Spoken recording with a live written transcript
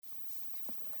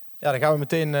Ja, dan gaan we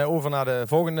meteen over naar de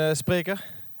volgende spreker.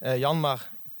 Janmar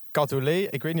Katoele.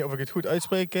 Ik weet niet of ik het goed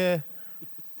uitspreek.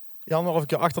 Janmar, of ik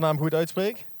je achternaam goed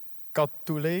uitspreek.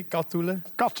 Katoele.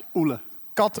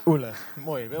 Katoele.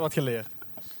 Mooi, weer wat geleerd.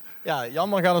 Ja,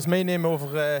 Janmar gaat ons meenemen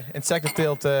over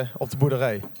insectenteelt op de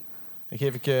boerderij. Dan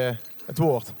geef ik je het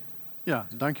woord. Ja,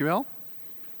 dankjewel.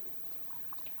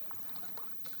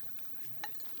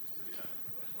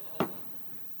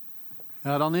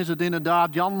 Ja, dan is het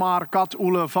inderdaad Janmar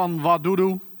Katoele van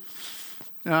Wadudu.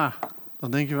 Ja,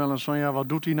 dan denk je wel eens van, ja, wat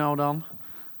doet hij nou dan?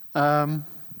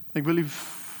 Ik wil u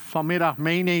vanmiddag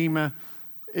meenemen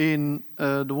in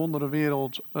de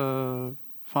wonderenwereld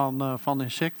van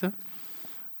insecten.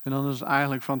 En dan is het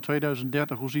eigenlijk van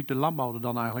 2030, hoe ziet de landbouw er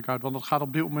dan eigenlijk uit? Want het gaat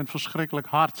op dit moment verschrikkelijk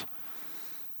hard.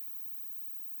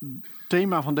 Het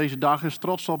thema van deze dag is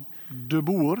trots op de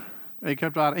boer. Ik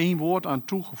heb daar 1 woord aan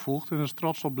toegevoegd en dat is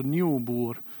trots op de nieuwe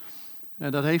boer.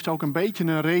 En dat heeft ook een beetje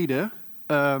een reden.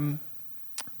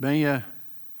 Ben je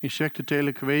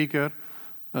insectenteelt kweker,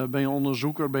 ben je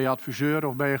onderzoeker, ben je adviseur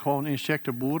of ben je gewoon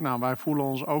insectenboer? Nou, wij voelen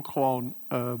ons ook gewoon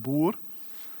boer.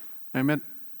 En met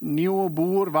nieuwe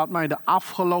boer, wat mij de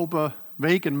afgelopen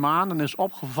weken, maanden is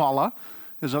opgevallen,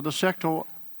 is dat de sector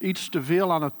iets te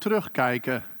veel aan het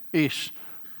terugkijken is.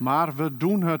 Maar we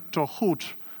doen het toch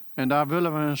goed. En daar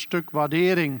willen we een stuk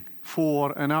waardering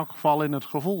voor, in elk geval in het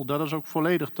gevoel. Dat is ook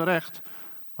volledig terecht,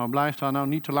 maar blijf daar nou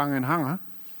niet te lang in hangen.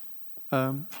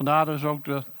 Vandaar dus ook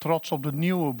de trots op de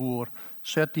nieuwe boer.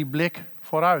 Zet die blik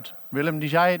vooruit. Willem die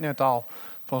zei het net al.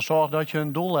 Van zorg dat je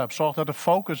een doel hebt. Zorg dat de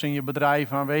focus in je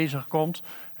bedrijf aanwezig komt.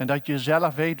 En dat je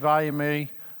zelf weet waar je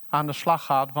mee aan de slag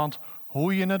gaat. Want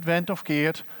hoe je het wendt of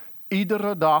keert,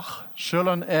 iedere dag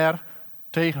zullen er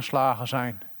tegenslagen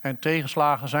zijn. En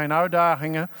tegenslagen zijn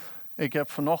uitdagingen. Ik heb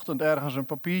vanochtend ergens een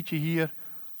papiertje hier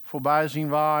voorbij zien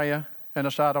waaien. En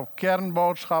er staat op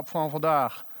kernboodschap van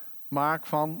vandaag. Maak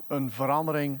van een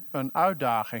verandering een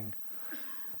uitdaging.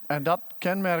 En dat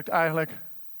kenmerkt eigenlijk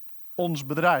ons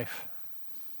bedrijf.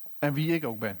 En wie ik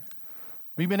ook ben.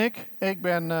 Wie ben ik? Ik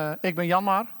ben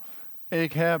Janmar.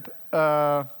 Ik heb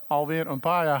alweer een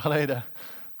paar jaar geleden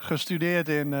gestudeerd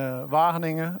in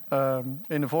Wageningen.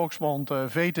 In de volksmond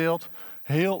veeteelt.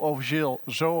 Heel officieel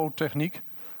zootechniek.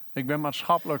 Ik ben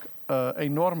maatschappelijk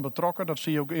enorm betrokken. Dat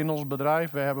zie je ook in ons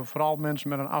bedrijf. We hebben vooral mensen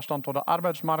met een afstand tot de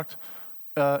arbeidsmarkt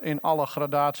in alle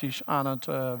gradaties aan het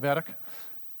werk.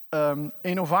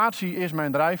 Innovatie is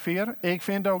mijn drijfveer. Ik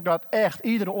vind ook dat echt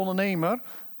iedere ondernemer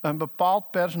een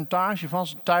bepaald percentage van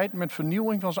zijn tijd met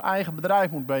vernieuwing van zijn eigen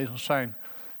bedrijf moet bezig zijn.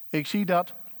 Ik zie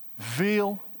dat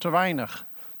veel te weinig.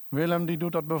 Willem die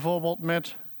doet dat bijvoorbeeld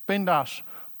met pinda's.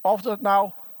 Of dat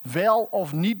nou wel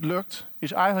of niet lukt,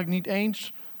 is eigenlijk niet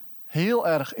eens heel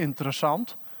erg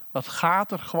interessant. Het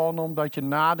gaat er gewoon om dat je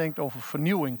nadenkt over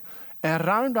vernieuwing. En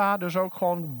ruim daar dus ook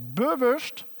gewoon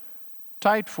bewust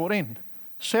tijd voor in.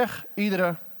 Zeg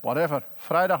iedere,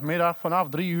 vrijdagmiddag vanaf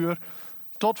 3 uur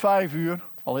tot 5 uur,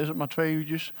 al is het maar 2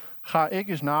 uurtjes, ga ik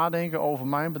eens nadenken over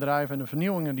mijn bedrijf en de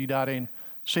vernieuwingen die daarin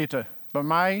zitten. Bij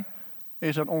mij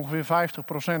is dat ongeveer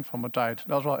 50% van mijn tijd.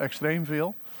 Dat is wel extreem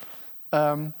veel.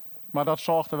 Maar dat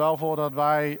zorgt er wel voor dat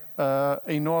wij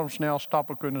enorm snel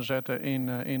stappen kunnen zetten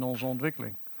in onze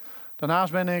ontwikkeling.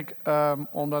 Daarnaast ben ik,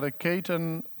 omdat ik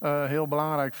keten heel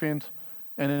belangrijk vind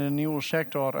en in een nieuwe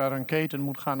sector er een keten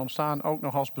moet gaan ontstaan, ook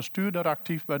nog als bestuurder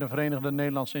actief bij de Verenigde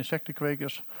Nederlandse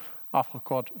Insectenkwekers,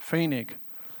 afgekort VENIK.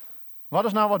 Wat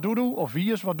is nou Wadudu of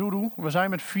wie is Wadudu? We zijn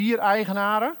met 4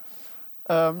 eigenaren.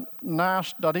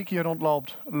 Naast dat ik hier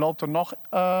rondloop, loopt er nog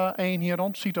 1 hier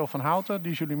rond, Cito van Houten.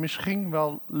 Die is jullie misschien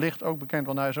wel licht ook bekend,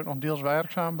 want hij is ook nog deels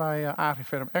werkzaam bij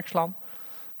Agrifirm Exland.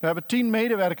 We hebben 10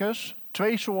 medewerkers,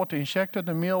 2 soorten insecten,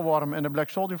 de meelworm en de black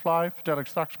soldier fly. Daar vertel ik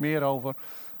straks meer over.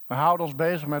 We houden ons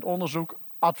bezig met onderzoek,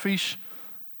 advies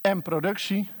en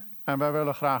productie. En wij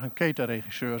willen graag een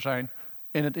ketenregisseur zijn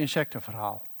in het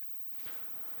insectenverhaal.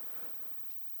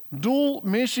 Doel,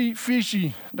 missie,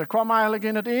 visie. Dat kwam eigenlijk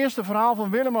in het eerste verhaal van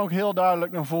Willem ook heel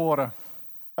duidelijk naar voren.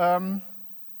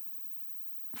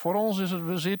 Voor ons is het,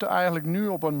 we zitten eigenlijk nu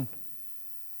op een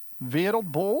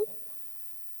wereldbol.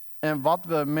 En wat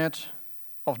we met,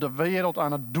 of de wereld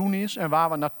aan het doen is en waar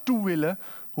we naartoe willen,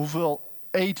 hoeveel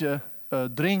eten,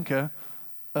 drinken,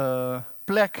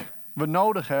 plek we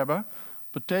nodig hebben,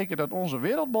 betekent dat onze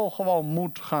wereldbol gewoon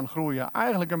moet gaan groeien.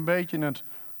 Eigenlijk een beetje het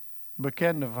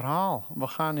bekende verhaal. We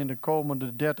gaan in de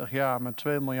komende 30 jaar met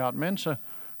 2 miljard mensen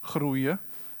groeien.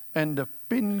 En de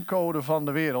pincode van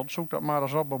de wereld, zoek dat maar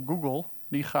eens op Google,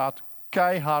 die gaat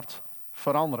keihard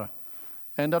veranderen.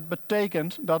 En dat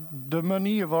betekent dat de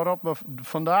manier waarop we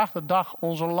vandaag de dag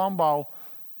onze landbouw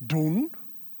doen,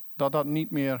 dat dat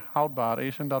niet meer houdbaar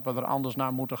is en dat we er anders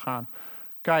naar moeten gaan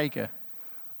kijken.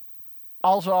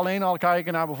 Als we alleen al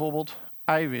kijken naar bijvoorbeeld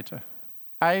eiwitten.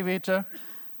 Eiwitten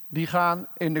die gaan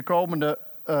in de komende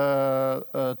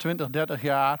 20, 30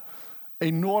 jaar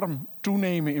enorm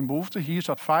toenemen in behoefte. Hier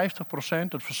staat 50%.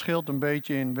 Het verschilt een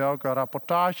beetje in welke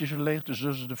rapportages je ligt. Dus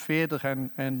tussen de 40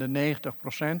 en de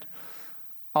 90%.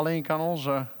 Alleen kan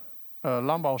onze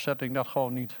landbouwsetting dat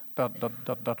gewoon niet.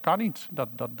 Dat kan niet.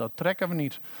 Dat trekken we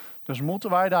niet. Dus moeten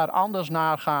wij daar anders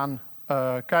naar gaan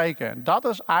kijken. Dat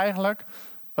is eigenlijk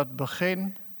het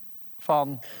begin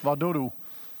van Wadudu.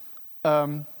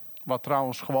 Wat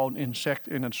trouwens gewoon insect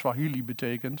in het Swahili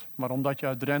betekent. Maar omdat je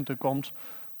uit Drenthe komt,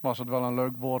 was het wel een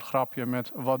leuk woordgrapje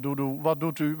met Wadudu. Wat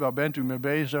doet u? Waar bent u mee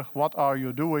bezig? What are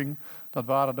you doing? Dat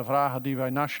waren de vragen die wij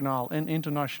nationaal en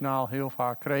internationaal heel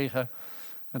vaak kregen.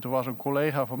 En toen was een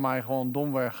collega van mij gewoon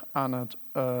domweg aan het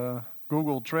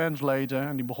Google translaten.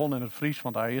 En die begon in het Fries,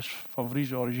 want hij is van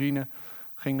Friese origine.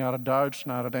 Ging naar het Duits,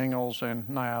 naar het Engels en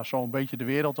nou ja, zo een beetje de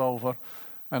wereld over.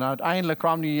 En uiteindelijk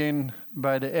kwam hij in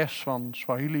bij de S van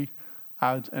Swahili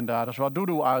uit en daar is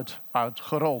Wadudu uit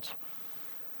gerold.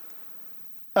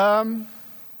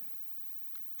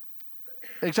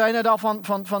 Ik zei net al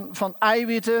van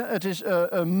eiwitten. Het is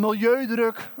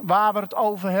milieudruk waar we het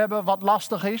over hebben, wat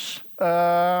lastig is.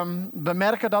 We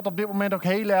merken dat op dit moment ook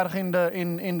heel erg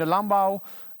in de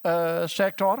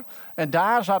landbouwsector. En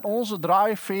daar zat onze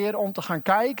drijfveer om te gaan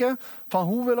kijken van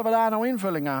hoe willen we daar nou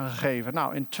invulling aan geven.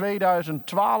 Nou, in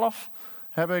 2012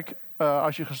 heb ik,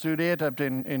 als je gestudeerd hebt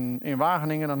in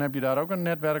Wageningen, dan heb je daar ook een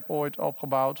netwerk ooit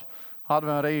opgebouwd. Hadden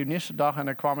we een reunistendag en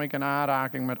daar kwam ik in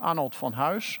aanraking met Arnold van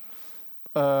Huis.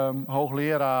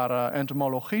 Hoogleraar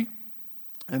entomologie.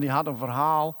 En die had een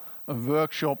verhaal, een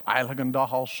workshop, eigenlijk een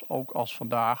dag ook als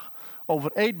vandaag,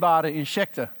 over eetbare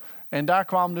insecten. En daar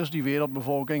kwam dus die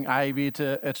wereldbevolking,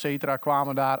 eiwitten, et cetera,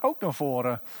 kwamen daar ook naar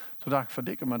voren. Toen dacht ik,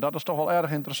 verdikke me, dat is toch wel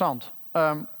erg interessant.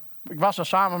 Ik was er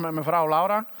samen met mijn vrouw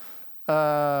Laura.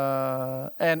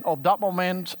 En op dat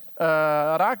moment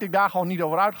raakte ik daar gewoon niet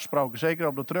over uitgesproken. Zeker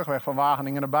op de terugweg van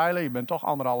Wageningen naar Bijlen. Je bent toch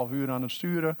 1,5 uur aan het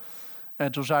sturen.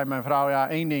 En toen zei mijn vrouw, ja,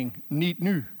 één ding, niet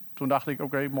nu. Toen dacht ik,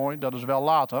 oké, mooi, dat is wel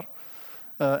later.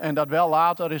 En dat wel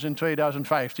later is in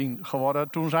 2015 geworden.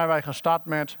 Toen zijn wij gestart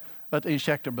met het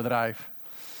insectenbedrijf.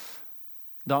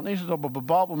 Dan is het op een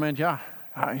bepaald moment, ja,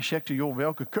 insecten, joh,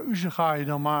 welke keuze ga je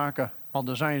dan maken? Want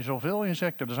er zijn zoveel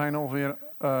insecten. Er zijn ongeveer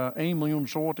 1 miljoen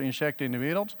soorten insecten in de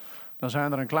wereld. Dan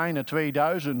zijn er een kleine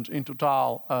 2000 in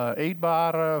totaal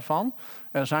eetbaar van.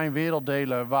 Er zijn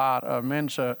werelddelen waar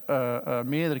mensen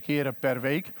meerdere keren per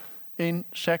week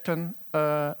insecten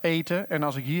eten. En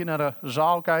als ik hier naar de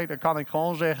zaal kijk, dan kan ik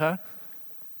gewoon zeggen,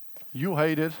 you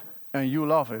hate it and you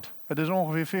love it. Het is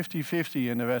ongeveer 50-50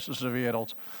 in de westerse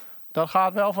wereld. Dat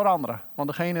gaat wel veranderen. Want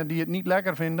degenen die het niet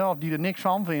lekker vinden of die er niks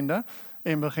van vinden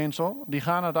in beginsel, die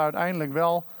gaan het uiteindelijk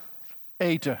wel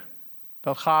eten.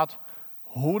 Dat gaat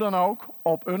hoe dan ook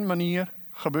op een manier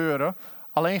gebeuren.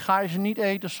 Alleen ga je ze niet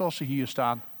eten zoals ze hier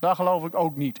staan. Daar geloof ik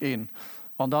ook niet in.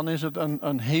 Want dan is het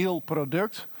een heel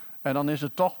product. En dan is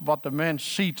het toch wat de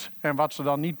mens ziet. En wat ze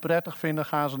dan niet prettig vinden,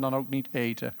 gaan ze dan ook niet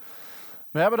eten.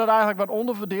 We hebben dat eigenlijk wat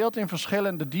onderverdeeld in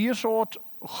verschillende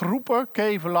diersoortgroepen.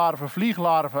 Keverlarven,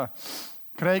 vlieglarven,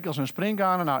 krekels en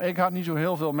sprinkhanen. Nou, ik had niet zo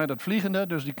heel veel met het vliegende.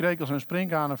 Dus die krekels en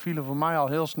sprinkhanen vielen voor mij al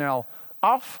heel snel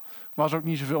af. Was ook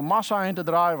niet zoveel massa in te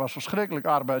draaien. Was verschrikkelijk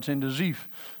arbeidsintensief.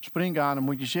 Sprinkhanen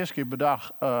moet je 6 keer per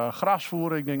dag gras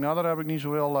voeren. Ik denk, nou, daar heb ik niet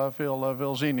zo heel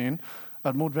veel zin in.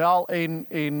 Het moet wel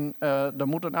er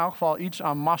moet in elk geval iets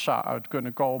aan massa uit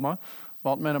kunnen komen.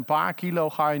 Want met een paar kilo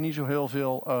ga je niet zo heel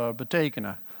veel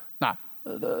betekenen. Nou,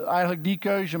 eigenlijk die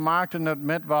keuze maakte het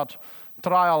met wat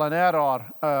trial and error.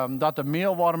 Dat de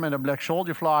meelworm en de black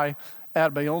soldier fly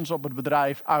er bij ons op het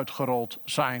bedrijf uitgerold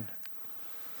zijn.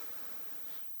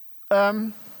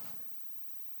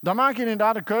 Dan maak je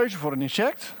inderdaad een keuze voor een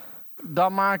insect.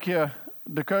 Dan maak je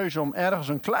de keuze om ergens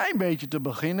een klein beetje te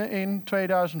beginnen in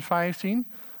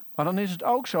 2015. Maar dan is het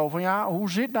ook zo van, ja,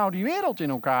 hoe zit nou die wereld in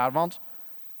elkaar? Want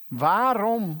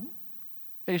waarom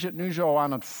is het nu zo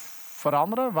aan het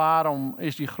veranderen? Waarom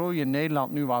is die groei in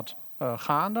Nederland nu wat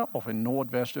gaande? Of in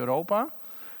Noordwest-Europa?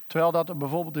 Terwijl dat er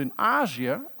bijvoorbeeld in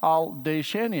Azië al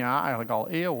decennia, eigenlijk al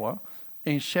eeuwen,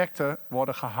 insecten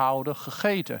worden gehouden,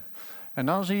 gegeten. En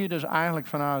dan zie je dus eigenlijk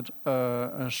vanuit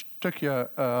een stukje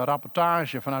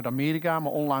rapportage vanuit Amerika,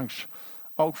 maar onlangs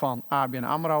ook van ABN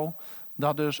AMRO,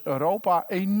 dat dus Europa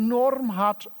enorm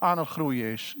hard aan het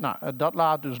groeien is. Nou, dat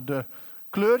laat dus de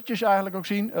kleurtjes eigenlijk ook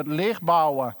zien. Het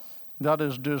lichtblauwe, dat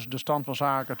is dus de stand van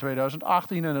zaken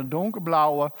 2018 en het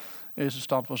donkerblauwe is de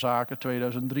stand van zaken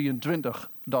 2023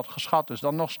 dat geschat is.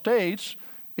 Dan nog steeds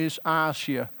is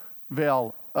Azië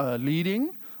wel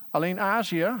leading. Alleen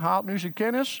Azië haalt nu zijn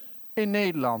kennis in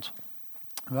Nederland.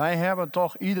 Wij hebben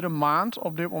toch iedere maand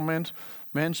op dit moment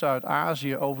mensen uit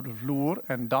Azië over de vloer.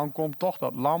 En dan komt toch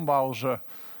dat landbouwse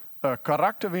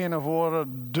karakter weer naar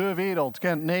voren. De wereld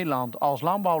kent Nederland als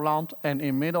landbouwland. En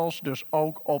inmiddels dus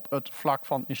ook op het vlak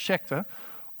van insecten.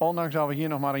 Ondanks dat we hier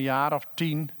nog maar een jaar of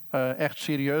 10 echt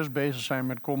serieus bezig zijn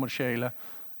met commerciële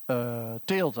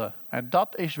teelten. En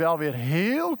dat is wel weer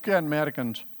heel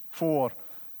kenmerkend voor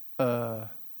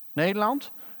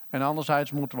Nederland. En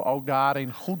anderzijds moeten we ook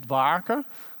daarin goed waken.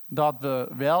 Dat we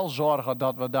wel zorgen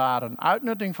dat we daar een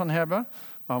uitnutting van hebben.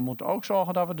 Maar we moeten ook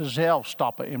zorgen dat we er zelf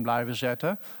stappen in blijven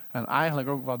zetten. En eigenlijk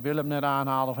ook wat Willem net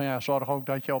aanhaalde. Van ja, zorg ook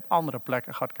dat je op andere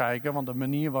plekken gaat kijken. Want de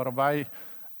manier waarop wij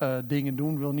dingen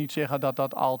doen wil niet zeggen dat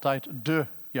dat altijd de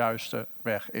juiste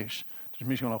weg is. Het is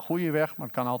misschien wel een goede weg, maar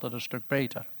het kan altijd een stuk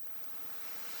beter.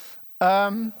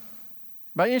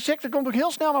 Bij insecten komt ook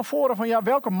heel snel naar voren van ja,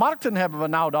 welke markten hebben we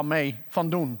nou dan mee van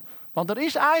doen? Want er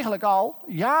is eigenlijk al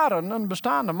jaren een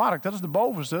bestaande markt. Dat is de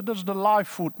bovenste, dat is de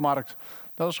live food markt.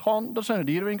 Dat zijn de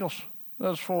dierenwinkels.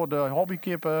 Dat is voor de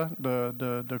hobbykippen,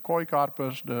 de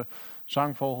kooikarpers, de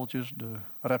zangvogeltjes, de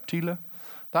reptielen.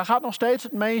 Daar gaat nog steeds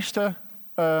het meeste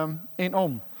in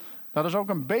om. Dat is ook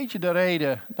een beetje de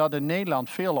reden dat in Nederland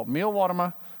veel op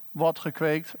meelwormen wordt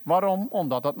gekweekt. Waarom?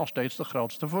 Omdat dat nog steeds de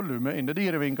grootste volume in de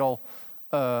dierenwinkel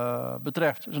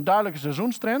betreft. Het is een duidelijke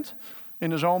seizoenstrend. In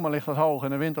de zomer ligt dat hoog, in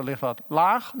de winter ligt dat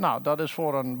laag. Nou, dat is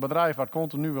voor een bedrijf wat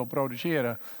continu wil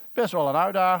produceren best wel een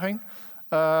uitdaging.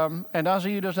 En dan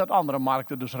zie je dus dat andere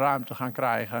markten dus ruimte gaan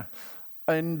krijgen.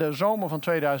 In de zomer van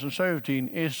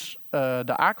 2017 is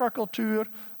de aquacultuur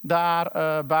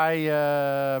daarbij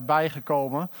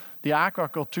bijgekomen. Die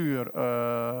aquacultuur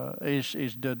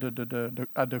is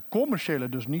de commerciële,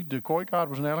 dus niet de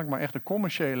kooikarpers en dergelijke, maar echt de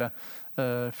commerciële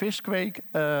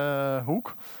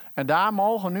viskweekhoek. En daar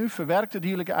mogen nu verwerkte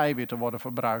dierlijke eiwitten worden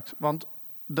verbruikt. Want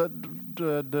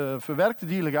de verwerkte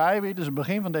dierlijke eiwitten, is het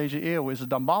begin van deze eeuw, is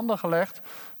het aan banden gelegd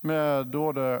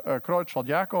door de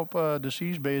Creutzfeldt-Jakob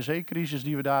disease, BSE-crisis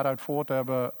die we daaruit voort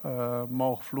hebben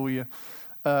mogen vloeien.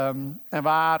 En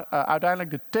waar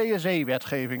uiteindelijk de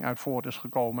TSE-wetgeving uit voort is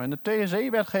gekomen. En de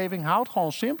TSE-wetgeving houdt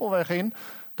gewoon simpelweg in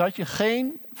dat je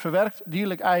geen verwerkt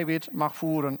dierlijk eiwit mag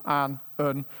voeren aan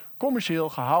een commercieel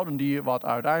gehouden dier, wat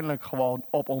uiteindelijk gewoon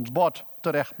op ons bord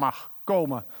terecht mag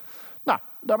komen. Nou,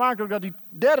 dat maakt ook dat die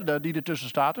derde die ertussen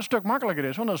staat een stuk makkelijker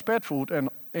is, want dat is petfood. En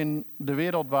in de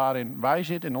wereld waarin wij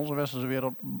zitten, in onze westerse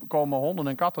wereld, komen honden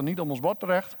en katten niet op ons bord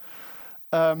terecht.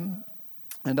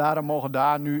 En daarom mogen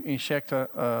daar nu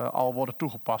insecten al worden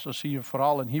toegepast. Dat zie je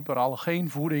vooral in hyperallergeen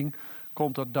voeding,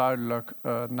 komt dat duidelijk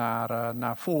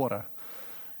naar voren.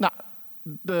 Nou,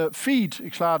 de feed,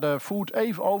 ik sla de food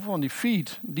even over, want die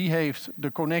feed die heeft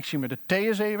de connectie met de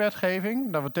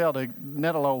TSE-wetgeving. Daar vertelde ik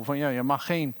net al over, van ja, je mag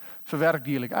geen verwerkt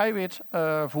dierlijk eiwit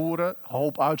voeren.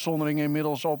 Hoop uitzonderingen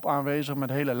inmiddels op aanwezig met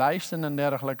hele lijsten en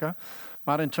dergelijke.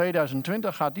 Maar in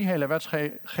 2020 gaat die hele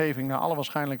wetgeving naar alle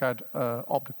waarschijnlijkheid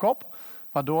op de kop.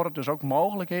 Waardoor het dus ook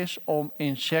mogelijk is om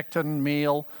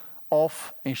insectenmeel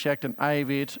of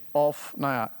insecteneiwit of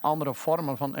andere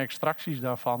vormen van extracties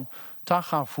daarvan te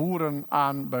gaan voeren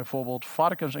aan bijvoorbeeld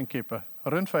varkens en kippen.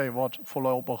 Rundvee wordt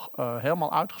voorlopig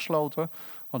helemaal uitgesloten,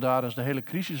 want daar is de hele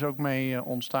crisis ook mee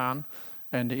ontstaan.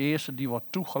 En de eerste die wordt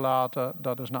toegelaten,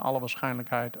 dat is naar alle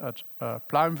waarschijnlijkheid het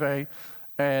pluimvee.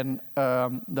 En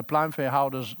de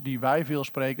pluimveehouders die wij veel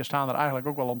spreken, staan er eigenlijk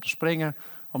ook wel om te springen.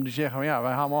 Om die zeggen, ja,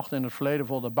 wij mochten in het verleden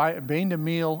voor de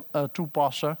beendermeel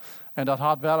toepassen. En dat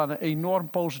had wel een enorm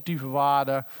positieve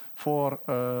waarde voor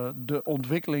de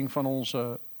ontwikkeling van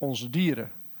onze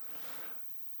dieren.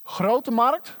 Grote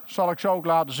markt, zal ik zo ook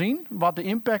laten zien. Wat de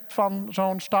impact van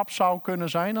zo'n stap zou kunnen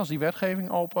zijn als die wetgeving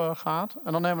open gaat.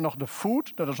 En dan hebben we nog de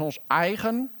food, dat is ons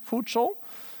eigen voedsel.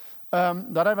 Daar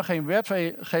hebben we geen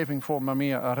wetgeving voor, maar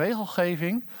meer een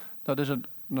regelgeving. Dat is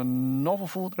een novel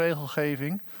food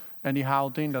regelgeving. En die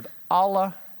houdt in dat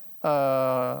alle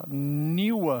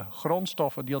nieuwe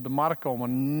grondstoffen die op de markt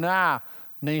komen na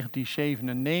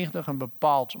 1997 een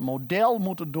bepaald model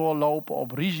moeten doorlopen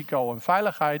op risico en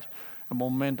veiligheid. Op het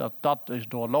moment dat dat is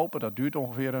doorlopen, dat duurt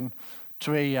ongeveer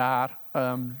 2 jaar,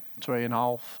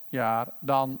 2,5 jaar,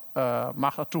 dan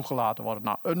mag dat toegelaten worden.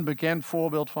 Nou, een bekend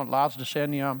voorbeeld van het laatste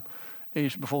decennium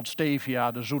is bijvoorbeeld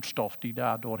stevia, de zoetstof die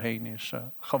daar doorheen is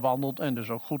gewandeld en dus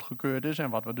ook goedgekeurd is. En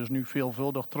wat we dus nu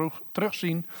veelvuldig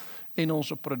terugzien in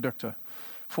onze producten.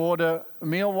 Voor de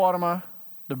meelwormen,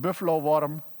 de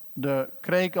buffaloworm, de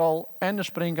krekel en de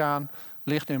springhaan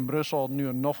ligt in Brussel nu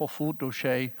een novel food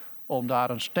dossier om daar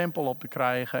een stempel op te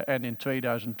krijgen en in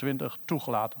 2020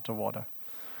 toegelaten te worden.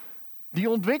 Die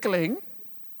ontwikkeling,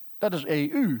 dat is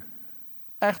EU.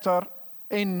 Echter,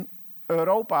 in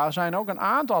Europa zijn ook een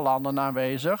aantal landen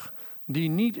aanwezig die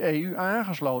niet EU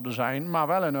aangesloten zijn, maar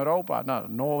wel in Europa. Nou,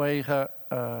 Noorwegen,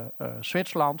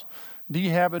 Zwitserland,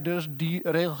 die hebben dus die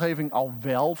regelgeving al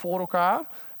wel voor elkaar.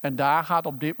 En daar gaat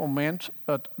op dit moment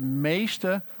het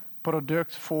meeste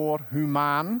product voor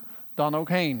humaan dan ook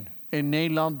heen. In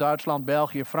Nederland, Duitsland,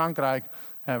 België, Frankrijk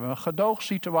hebben we een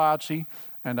gedoogsituatie.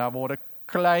 En daar worden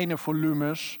kleine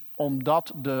volumes,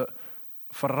 omdat de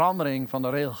verandering van de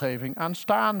regelgeving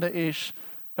aanstaande is,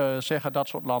 zeggen dat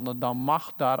soort landen, dan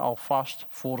mag daar alvast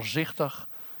voorzichtig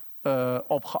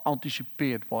op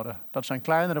geanticipeerd worden. Dat zijn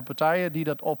kleinere partijen die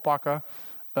dat oppakken,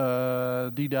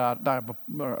 die daar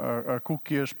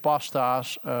koekjes,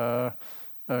 pasta's,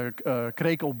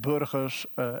 krekelburgers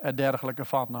en dergelijke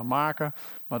van maken.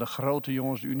 Maar de grote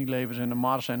jongens, de Unilevers en de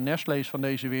Mars en Nestlé's van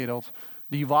deze wereld,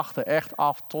 die wachten echt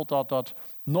af totdat dat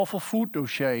novel food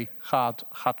dossier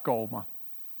gaat komen.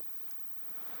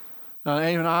 Nou,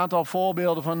 even een aantal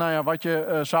voorbeelden van wat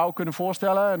je zou kunnen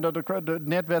voorstellen. En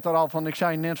net werd er al van, ik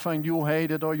zei net van you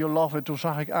hate it or you love it. Toen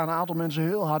zag ik aan een aantal mensen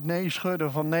heel hard nee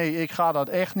schudden van nee, ik ga dat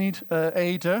echt niet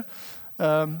eten.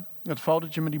 Het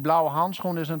fotootje met die blauwe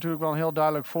handschoen is natuurlijk wel een heel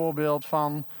duidelijk voorbeeld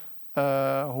van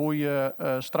hoe je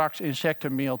straks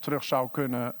insectenmeel terug zou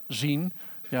kunnen zien.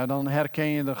 Ja, dan herken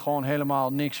je er gewoon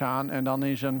helemaal niks aan. En dan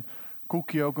is een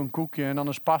koekje ook een koekje. En dan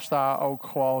is pasta ook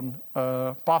gewoon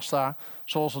pasta,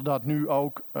 zoals we dat nu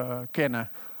ook kennen.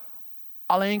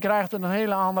 Alleen krijgt het een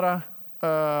hele andere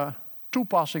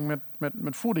toepassing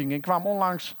met voeding. Ik kwam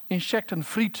onlangs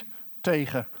insectenfriet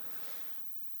tegen.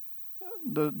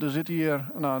 Er zit hier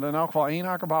in elk geval 1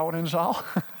 akkerbouwer in de zaal.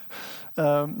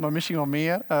 Maar misschien wel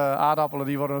meer. Aardappelen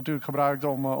die worden natuurlijk gebruikt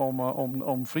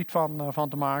om friet van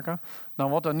te maken.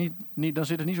 Dan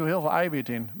zit er niet zo heel veel eiwit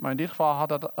in. Maar in dit geval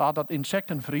had dat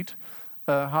insectenfriet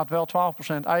had wel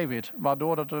 12% eiwit.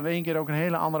 Waardoor het in één keer ook een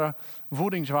hele andere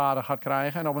voedingswaarde gaat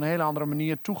krijgen. En op een hele andere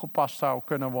manier toegepast zou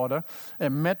kunnen worden.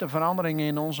 En met de veranderingen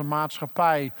in onze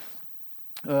maatschappij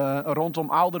rondom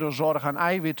ouderenzorg en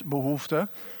eiwitbehoeften,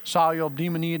 zou je op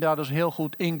die manier daar dus heel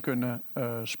goed in kunnen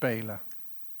spelen.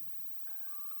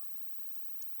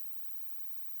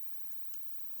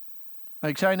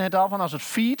 Ik zei net al, van als het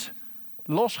feed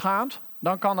losgaat,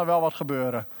 dan kan er wel wat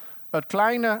gebeuren. Het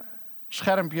kleine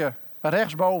schermpje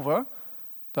rechtsboven,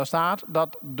 daar staat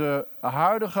dat de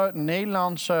huidige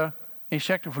Nederlandse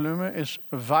insectenvolume is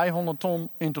 500 ton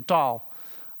in totaal.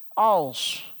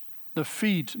 Als de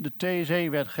feed, de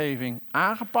TSE-wetgeving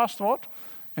aangepast wordt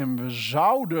en we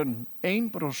zouden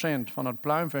 1% van het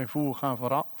pluimveevoer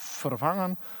gaan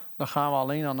vervangen, dan gaan we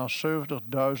alleen al naar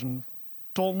 70.000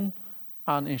 ton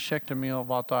aan insectenmeel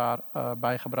wat daar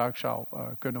bij gebruikt zou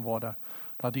kunnen worden.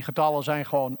 Nou, die getallen zijn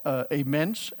gewoon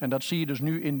immens en dat zie je dus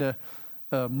nu in de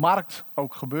markt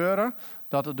ook gebeuren.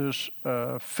 Dat er dus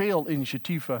veel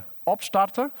initiatieven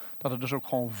opstarten, dat er dus ook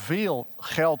gewoon veel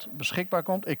geld beschikbaar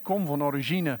komt. Ik kom van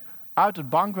origine uit het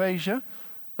bankwezen,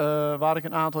 waar ik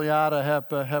een aantal jaren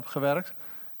heb gewerkt.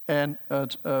 En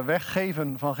het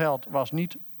weggeven van geld was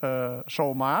niet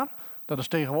zomaar. Dat is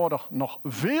tegenwoordig nog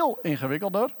veel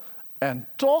ingewikkelder. En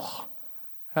toch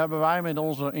hebben wij met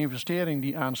onze investering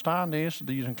die aanstaande is,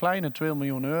 die is een kleine 2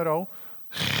 miljoen euro,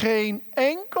 geen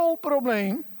enkel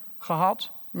probleem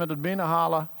gehad met het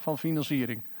binnenhalen van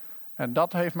financiering. En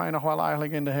dat heeft mij nog wel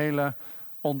eigenlijk in de hele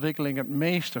ontwikkeling het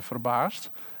meeste verbaasd.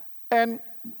 En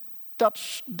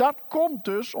dat komt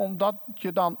dus omdat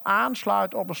je dan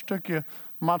aansluit op een stukje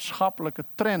maatschappelijke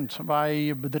trend, waar je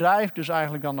je bedrijf dus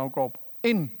eigenlijk dan ook op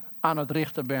in aan het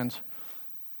richten bent.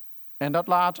 En dat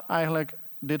laat eigenlijk,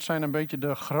 dit zijn een beetje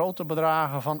de grote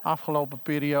bedragen van afgelopen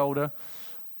periode.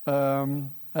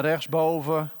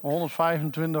 Rechtsboven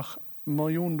 125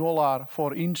 miljoen dollar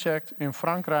voor insect in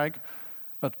Frankrijk.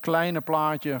 Het kleine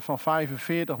plaatje van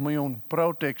 45 miljoen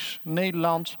Protix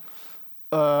Nederland.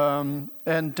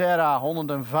 En Terra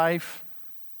 105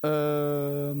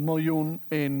 miljoen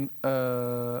in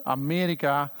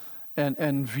Amerika.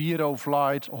 En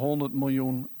Viroflight 100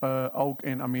 miljoen ook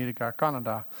in Amerika,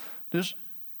 Canada. Dus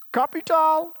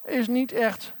kapitaal is niet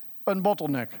echt een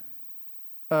bottleneck.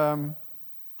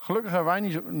 Gelukkig hebben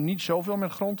wij niet zoveel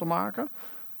met grond te maken.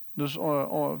 Dus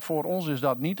voor ons is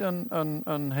dat niet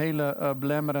een hele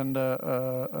belemmerende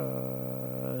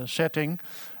setting.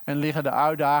 En liggen de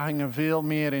uitdagingen veel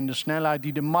meer in de snelheid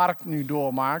die de markt nu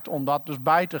doormaakt, om dat dus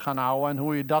bij te gaan houden en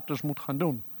hoe je dat dus moet gaan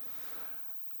doen.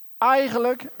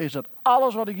 Eigenlijk is het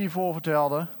alles wat ik hiervoor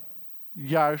vertelde,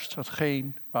 juist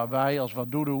hetgeen waar wij als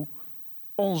Wadudu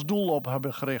ons doel op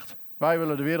hebben gericht. Wij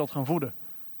willen de wereld gaan voeden.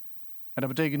 En dat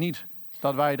betekent niet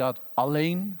dat wij dat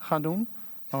alleen gaan doen.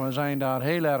 Maar we zijn daar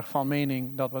heel erg van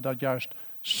mening dat we dat juist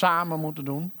samen moeten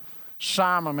doen.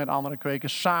 samen met andere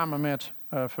kwekers, samen met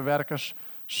verwerkers,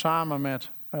 samen met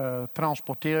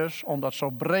transporteurs, om dat zo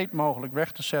breed mogelijk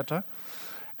weg te zetten.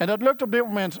 En dat lukt op dit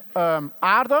moment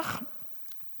aardig.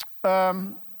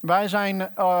 Wij zijn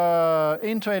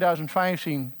in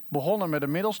 2015 begonnen met de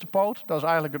middelste poot. Dat is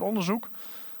eigenlijk het onderzoek.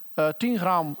 10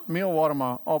 gram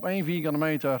meelwormen op 1 vierkante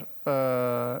meter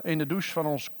in de douche van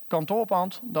ons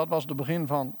kantoorpand. Dat was het begin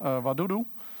van Wadudu.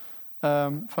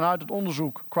 Vanuit het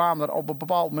onderzoek kwamen er op een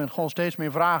bepaald moment gewoon steeds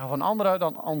meer vragen van anderen.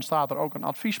 Dan ontstaat er ook een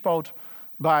adviespoot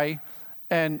bij.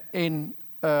 En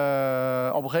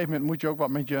op een gegeven moment moet je ook wat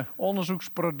met je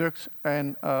onderzoeksproduct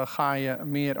en ga je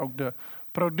meer ook de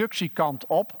productiekant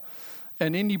op.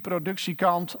 En in die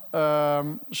productiekant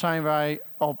zijn wij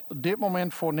op dit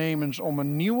moment voornemens om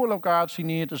een nieuwe locatie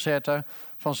neer te zetten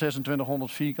van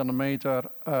 2600 vierkante meter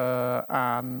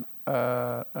aan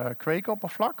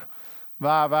kweekoppervlak.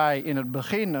 Waar wij in het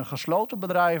begin een gesloten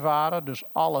bedrijf waren, dus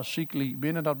alle cycli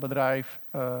binnen dat bedrijf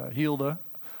hielden,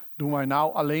 doen wij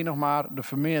nou alleen nog maar de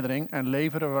vermeerdering en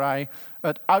leveren wij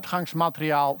het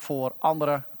uitgangsmateriaal voor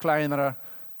andere, kleinere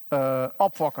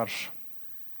opfokkers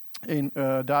in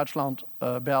Duitsland,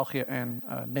 België en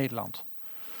Nederland.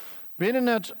 Binnen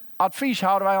het advies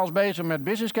houden wij ons bezig met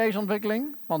business case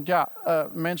ontwikkeling. Want ja,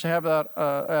 mensen hebben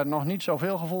er nog niet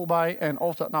zoveel gevoel bij. En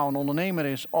of dat nou een ondernemer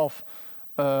is of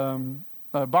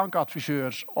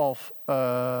bankadviseurs of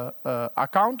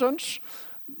accountants.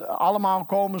 Allemaal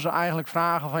komen ze eigenlijk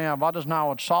vragen van ja, wat is nou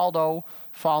het saldo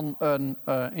van een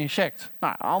insect?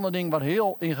 Nou, een ander ding wat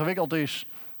heel ingewikkeld is,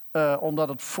 omdat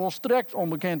het volstrekt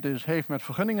onbekend is, heeft met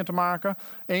vergunningen te maken.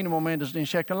 Ene moment is het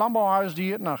insect een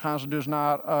landbouwhuisdier. Nou gaan ze dus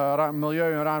naar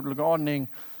milieu- en ruimtelijke ordening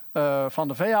van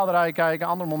de veehouderij kijken.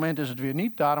 Ander moment is het weer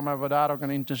niet. Daarom hebben we daar ook een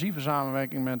intensieve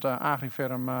samenwerking met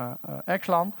Agrifirm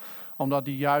Exland. Omdat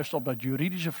die juist op dat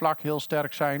juridische vlak heel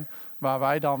sterk zijn, waar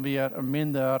wij dan weer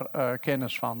minder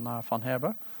kennis van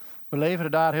hebben. We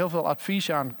leveren daar heel veel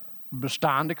advies aan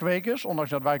bestaande kwekers. Ondanks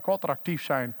dat wij korter actief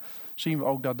zijn, zien we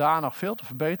ook dat daar nog veel te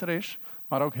verbeteren is.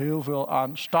 Maar ook heel veel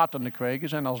aan startende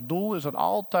kwekers. En als doel is het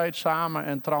altijd samen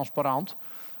en transparant.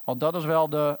 Want dat is wel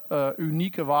de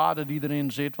unieke waarde die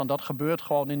erin zit. Want dat gebeurt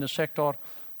gewoon in de sector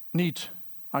niet.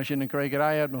 Als je een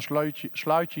kwekerij hebt, dan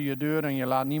sluit je je deur en je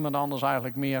laat niemand anders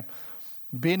eigenlijk meer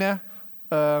binnen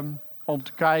om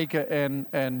te kijken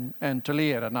en te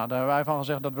leren. Nou, daar hebben wij van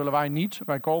gezegd, dat willen wij niet.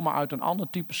 Wij komen uit een ander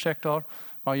type sector,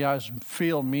 waar juist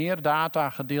veel meer data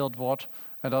gedeeld wordt.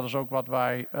 En dat is ook wat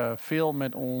wij veel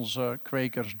met onze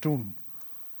kwekers doen.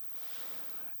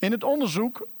 In het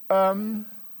onderzoek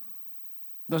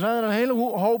dan zijn er een hele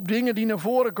hoop dingen die naar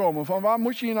voren komen. Van waar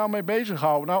moet je je nou mee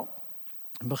bezighouden? Nou,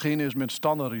 het begin is met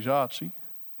standaardisatie.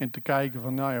 En te kijken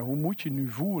van, nou ja, hoe moet je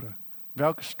nu voeren?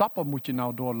 Welke stappen moet je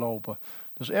nou doorlopen?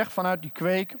 Dus echt vanuit die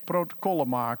kweek protocollen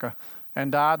maken. En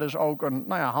daar dus ook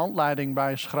een handleiding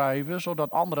bij schrijven,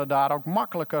 zodat anderen daar ook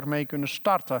makkelijker mee kunnen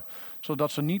starten.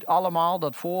 Zodat ze niet allemaal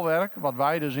dat voorwerk, wat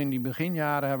wij dus in die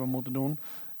beginjaren hebben moeten doen,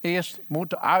 eerst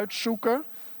moeten uitzoeken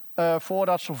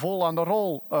voordat ze vol aan de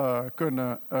rol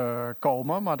kunnen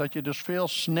komen. Maar dat je dus veel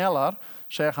sneller,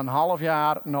 zeg een half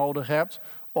jaar nodig hebt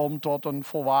om tot een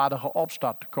volwaardige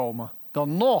opstart te komen.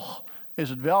 Dan nog is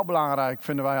het wel belangrijk,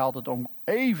 vinden wij altijd, om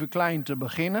even klein te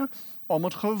beginnen. Om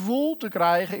het gevoel te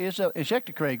krijgen, is er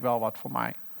insectenkweek wel wat voor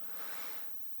mij?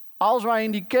 Als wij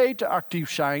in die keten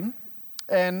actief zijn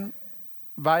en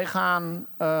wij gaan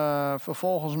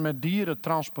vervolgens met dieren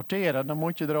transporteren, dan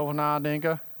moet je erover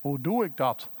nadenken, hoe doe ik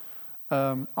dat?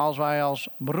 Als wij als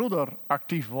broeder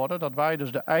actief worden, dat wij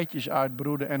dus de eitjes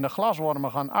uitbroeden en de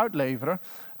glaswormen gaan uitleveren,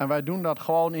 en wij doen dat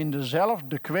gewoon in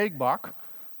dezelfde kweekbak,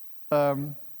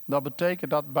 dat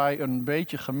betekent dat bij een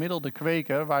beetje gemiddelde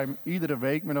kweker wij iedere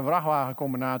week met een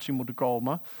vrachtwagencombinatie moeten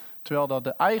komen. Terwijl dat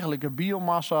de eigenlijke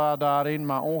biomassa daarin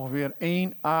maar ongeveer 1-2%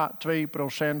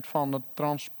 van het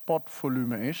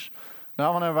transportvolume is.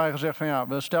 Daarvan hebben wij gezegd van ja,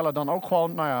 we stellen dan ook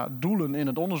gewoon doelen in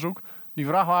het onderzoek. Die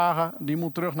vrachtwagen die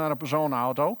moet terug naar een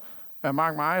personenauto. Het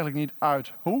maakt me eigenlijk niet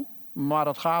uit hoe, maar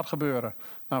dat gaat gebeuren.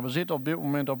 Nou, we zitten op dit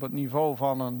moment op het niveau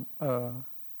van een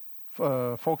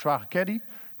Volkswagen Caddy.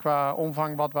 Qua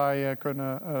omvang wat wij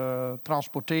kunnen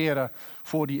transporteren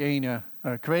voor die ene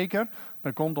kweker.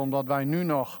 Dat komt omdat wij nu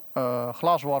nog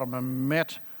glaswormen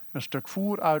met een stuk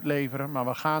voer uitleveren. Maar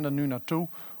we gaan er nu naartoe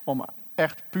om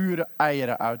echt pure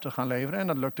eieren uit te gaan leveren. En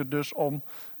dat lukt het dus om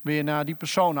weer naar die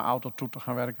personenauto toe te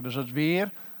gaan werken. Dus dat is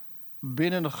weer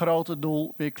binnen het grote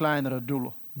doel weer kleinere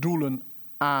doelen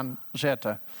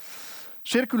aanzetten.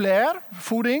 Circulair,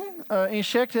 voeding,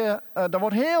 insecten, daar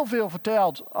wordt heel veel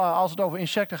verteld als het over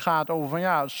insecten gaat. Over van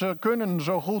ja, ze kunnen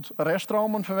zo goed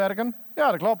reststromen verwerken.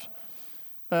 Ja, dat klopt.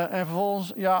 En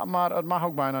vervolgens, ja, maar het mag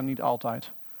ook bijna niet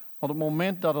altijd. op het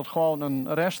moment dat het gewoon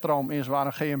een reststroom is waar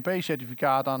een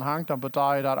GMP-certificaat aan hangt, dan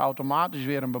betaal je daar automatisch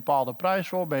weer een bepaalde prijs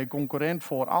voor. Ben je concurrent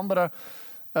voor andere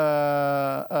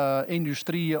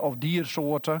industrieën of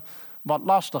diersoorten, wat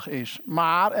lastig is.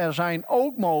 Maar er zijn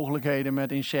ook mogelijkheden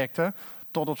met insecten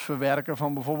tot het verwerken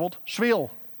van bijvoorbeeld zwil. Dat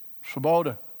is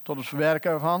verboden. Tot het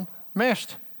verwerken van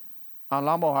mest. Aan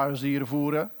landbouwhuisdieren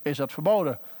voeren is dat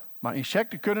verboden. Maar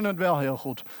insecten kunnen het wel heel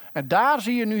goed. En daar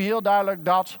zie je nu heel duidelijk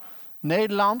dat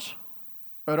Nederland,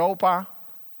 Europa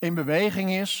in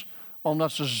beweging is.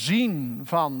 Omdat ze zien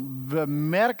van, we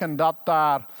merken dat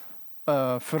daar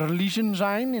verliezen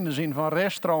zijn. In de zin van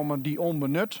reststromen die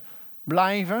onbenut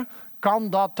blijven. Kan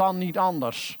dat dan niet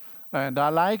anders? En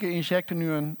daar lijken insecten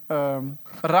nu een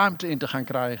ruimte in te gaan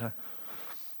krijgen.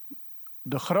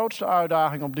 De grootste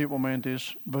uitdaging op dit moment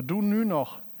is, we doen nu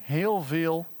nog heel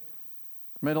veel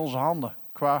met onze handen.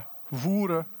 Qua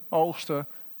voeren, oogsten,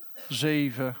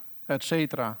 zeven, etc.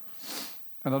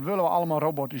 En dat willen we allemaal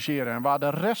robotiseren. En waar de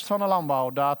rest van de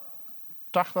landbouw daar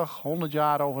 80, 100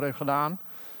 jaar over heeft gedaan,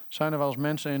 zijn er wel eens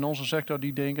mensen in onze sector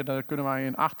die denken dat kunnen wij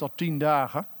in 8 tot 10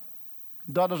 dagen.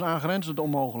 Dat is aangrenzend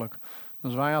onmogelijk.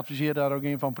 Dus wij adviseren daar ook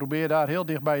in van probeer daar heel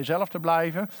dicht bij jezelf te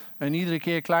blijven. En iedere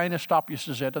keer kleine stapjes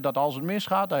te zetten. Dat als het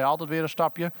misgaat, dat je altijd weer een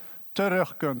stapje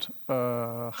terug kunt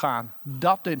gaan.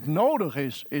 Dat dit nodig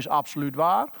is absoluut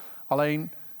waar.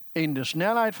 Alleen in de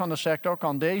snelheid van de sector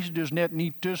kan deze dus net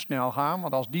niet te snel gaan.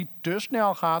 Want als die te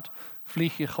snel gaat,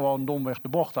 vlieg je gewoon domweg de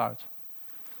bocht uit.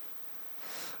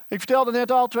 Ik vertelde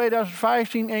net al,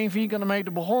 2015 1 vierkante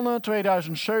meter begonnen.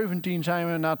 2017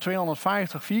 zijn we naar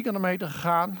 250 vierkante meter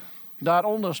gegaan.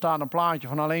 Daaronder staat een plaatje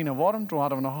van alleen een worm. Toen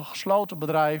hadden we nog een gesloten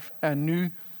bedrijf. En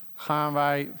nu gaan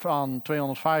wij van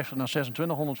 250 naar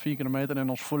 2600 vierkante meter. En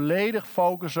ons volledig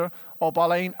focussen op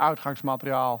alleen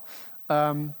uitgangsmateriaal.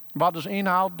 Wat dus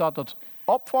inhoudt dat het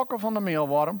opfokken van de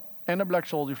meelworm en de black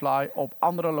soldier fly op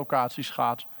andere locaties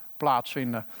gaat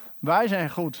plaatsvinden. Wij zijn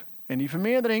goed in die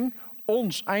vermeerdering.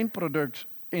 Ons eindproduct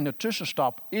in de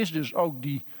tussenstap is dus ook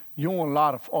die jonge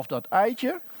larf of dat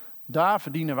eitje. Daar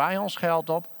verdienen wij ons geld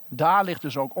op. Daar ligt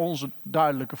dus ook onze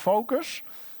duidelijke focus.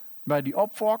 Bij die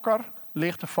opfokker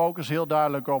ligt de focus heel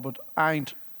duidelijk op het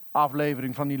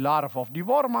eindaflevering van die larf of die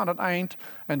worm aan het eind.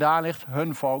 En daar ligt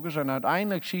hun focus. En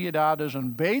uiteindelijk zie je daar dus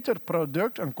een beter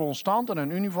product, een constant en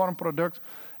een uniform product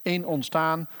in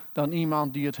ontstaan dan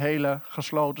iemand die het hele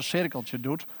gesloten cirkeltje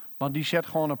doet. Want die zet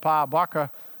gewoon een paar bakken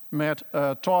met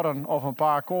torren of een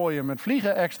paar kooien met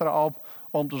vliegen extra op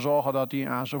om te zorgen dat hij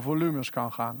aan zijn volumes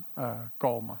kan gaan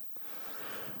komen.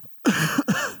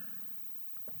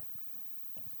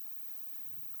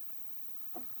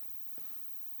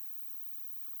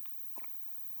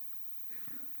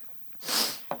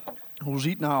 Hoe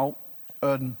ziet nou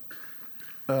een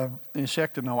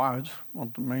insect er nou uit?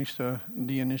 Want de meeste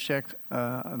die een insect,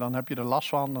 dan heb je er last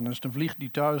van. Dan is het een vlieg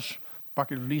die thuis, pak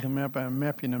je de vliegenmap en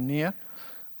map je hem neer.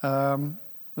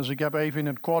 Dus ik heb even in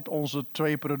het kort onze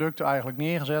 2 producten eigenlijk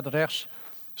neergezet. Rechts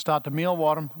staat de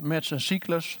meelworm met zijn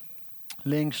cyclus.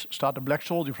 Links staat de black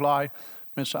soldier fly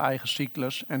met zijn eigen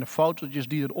cyclus. En de fotootjes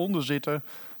die eronder zitten,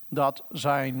 dat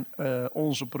zijn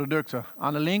onze producten.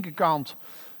 Aan de linkerkant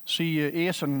zie je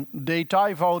eerst een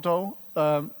detailfoto.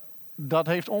 Dat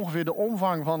heeft ongeveer de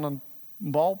omvang van een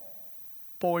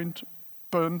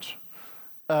ballpoint-punt.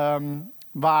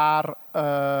 Waar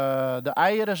de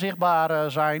eieren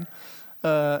zichtbaar zijn.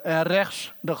 En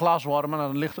rechts de glaswormen. En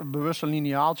er ligt een bewust een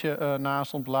lineaaltje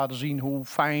naast om te laten zien hoe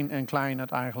fijn en klein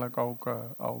het eigenlijk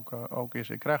ook is.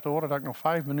 Ik krijg te horen dat ik nog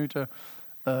 5 minuten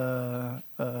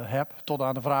heb. Tot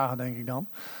aan de vragen denk ik dan.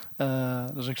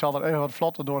 Dus ik zal er even wat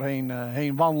vlotter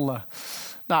doorheen wandelen.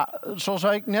 Nou, zoals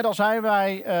ik net al zei,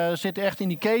 wij zitten echt in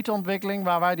die ketenontwikkeling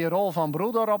waar wij die rol van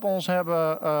broeder op ons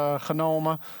hebben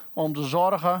genomen. Om te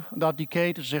zorgen dat die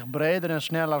keten zich breder en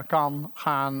sneller kan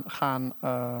gaan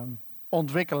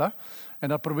ontwikkelen. En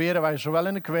dat proberen wij zowel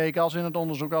in de kweek als in het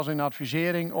onderzoek als in de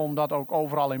advisering om dat ook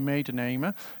overal in mee te nemen.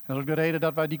 En dat is ook de reden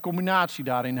dat wij die combinatie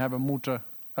daarin hebben moeten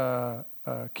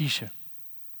kiezen.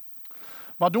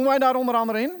 Wat doen wij daar onder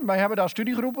andere in? Wij hebben daar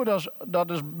studiegroepen, dat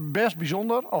is best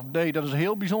bijzonder, of nee, dat is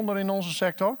heel bijzonder in onze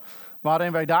sector.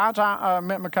 Waarin wij data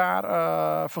met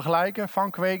elkaar vergelijken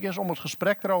van kwekers om het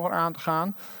gesprek erover aan te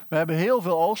gaan. We hebben heel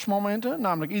veel oogstmomenten,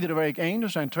 namelijk iedere week 1. Dus er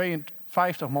zijn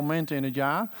 52 momenten in het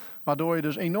jaar. Waardoor je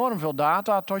dus enorm veel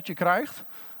data tot je krijgt.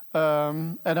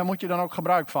 En daar moet je dan ook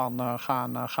gebruik van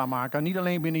gaan maken. Niet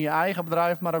alleen binnen je eigen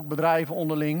bedrijf, maar ook bedrijven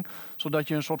onderling. Zodat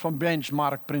je een soort van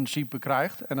benchmark-principe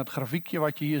krijgt. En het grafiekje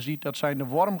wat je hier ziet, dat zijn de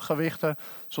wormgewichten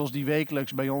zoals die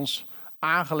wekelijks bij ons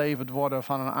aangeleverd worden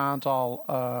van een aantal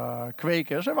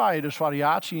kwekers. En waar je dus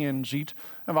variatie in ziet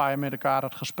en waar je met elkaar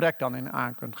het gesprek dan in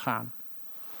aan kunt gaan.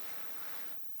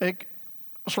 Ik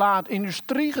sla het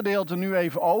industriegedeelte nu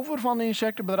even over van de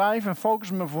insectenbedrijven en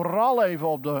focus me vooral even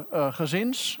op de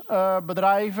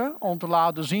gezinsbedrijven om te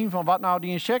laten zien van wat nou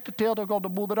die insectenteelt ook op de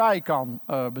boerderij kan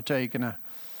betekenen.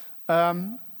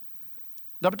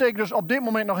 Dat betekent dus op dit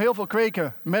moment nog heel veel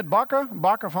kweken met bakken.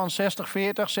 Bakken van 60-40,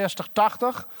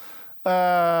 60-80.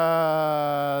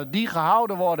 Die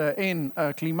gehouden worden in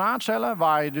klimaatcellen,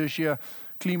 waar je dus je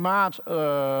klimaat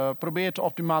probeert te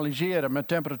optimaliseren met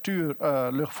temperatuur,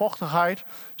 luchtvochtigheid.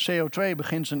 CO2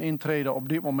 begint zijn intrede op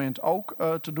dit moment ook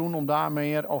te doen om daar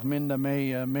meer of minder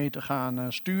mee te gaan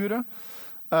sturen.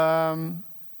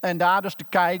 En daar dus te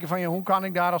kijken van hoe kan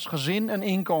ik daar als gezin een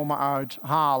inkomen uit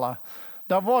halen.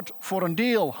 Dat wordt voor een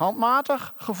deel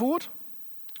handmatig gevoerd,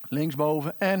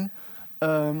 linksboven. En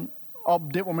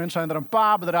op dit moment zijn er een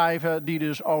paar bedrijven die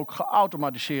dus ook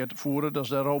geautomatiseerd voeren. Dat is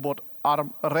de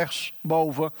robotarm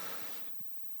rechtsboven.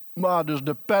 Maar dus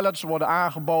de pallets worden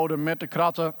aangeboden met de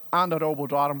kratten aan de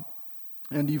robotarm.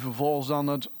 En die vervolgens dan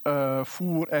het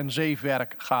voer- en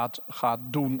zeefwerk gaat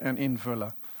doen en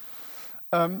invullen.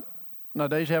 Nou,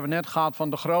 deze hebben we net gehad van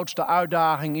de grootste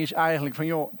uitdaging is eigenlijk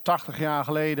van 80 jaar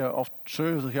geleden of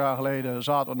 70 jaar geleden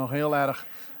zaten we nog heel erg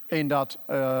in dat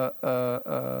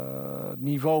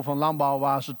niveau van landbouw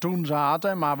waar ze toen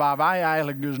zaten. Maar waar wij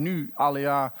eigenlijk dus nu alle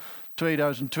jaar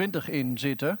 2020 in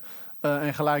zitten.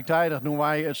 En gelijktijdig doen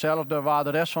wij hetzelfde waar de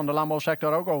rest van de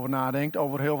landbouwsector ook over nadenkt.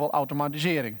 Over heel veel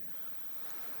automatisering.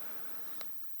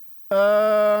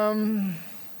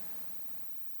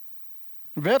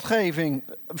 Wetgeving,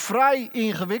 vrij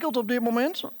ingewikkeld op dit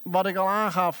moment. Wat ik al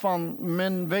aangaf van,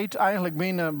 men weet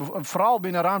eigenlijk vooral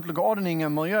binnen ruimtelijke ordening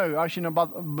en milieu, als je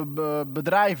een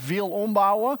bedrijf wil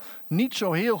ombouwen, niet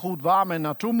zo heel goed waar men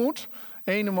naartoe moet.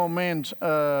 Ene moment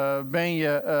ben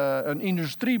je een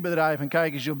industriebedrijf en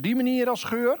kijken ze op die manier als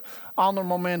geur. Ander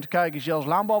moment kijken ze als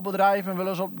landbouwbedrijf en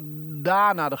willen ze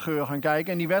daar naar de geur gaan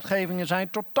kijken. En die wetgevingen zijn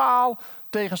totaal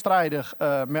tegenstrijdig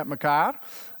met elkaar.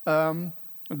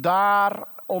 Daar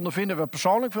ondervinden we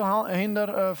persoonlijk veel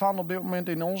hinder van op dit moment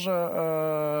in onze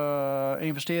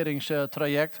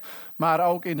investeringstraject. Maar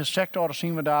ook in de sector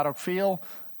zien we daar ook veel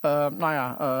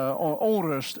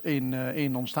onrust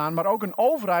in ontstaan. Maar ook een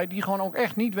overheid die gewoon ook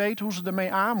echt niet weet hoe ze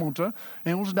ermee aan moeten.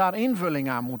 En hoe ze daar invulling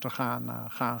aan moeten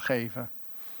gaan geven.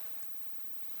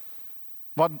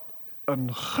 Wat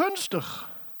een gunstig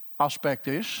aspect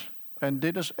is, en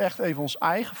dit is echt even ons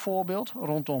eigen voorbeeld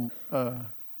rondom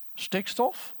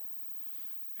stikstof.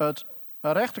 Het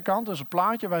rechterkant is een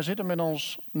plaatje. Wij zitten met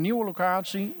ons nieuwe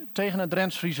locatie tegen het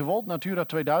Drents-Friese Wold, Natura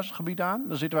 2000 gebied aan.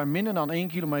 Daar zitten wij minder dan 1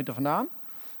 kilometer vandaan.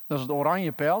 Dat is het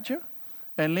oranje pijltje.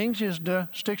 En links is de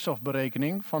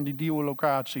stikstofberekening van die nieuwe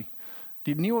locatie.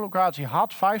 Die nieuwe locatie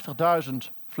had 50.000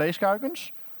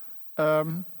 vleeskuikens.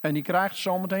 En die krijgt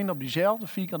zometeen op diezelfde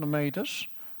vierkante meters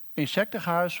insecten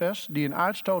gehuisvest die een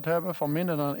uitstoot hebben van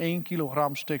minder dan 1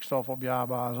 kilogram stikstof op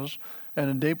jaarbasis. En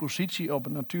een depositie op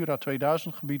het Natura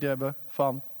 2000 gebied hebben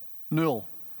van 0.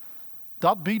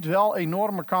 Dat biedt wel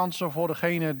enorme kansen voor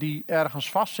degenen die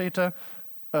ergens vastzitten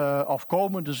of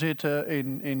komen te zitten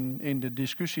in de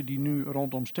discussie die nu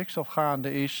rondom stikstof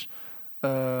gaande is.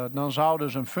 Dan zou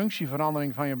dus een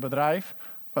functieverandering van je bedrijf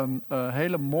een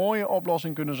hele mooie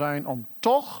oplossing kunnen zijn om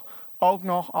toch ook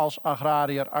nog als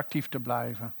agrariër actief te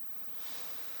blijven.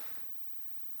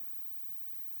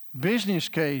 Business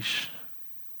case.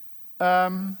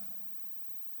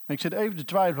 Ik zit even te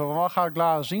twijfelen, wat ga ik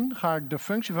laten zien? Ga ik de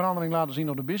functieverandering laten zien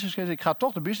op de business case? Ik ga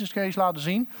toch de business case laten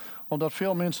zien, omdat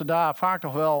veel mensen daar vaak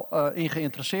toch wel in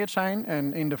geïnteresseerd zijn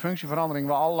en in de functieverandering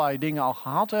wel allerlei dingen al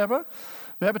gehad hebben.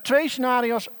 We hebben 2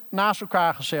 scenario's naast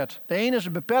elkaar gezet. De ene is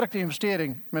een beperkte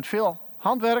investering met veel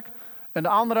handwerk en de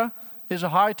andere is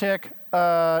een high-tech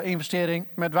investering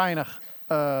met weinig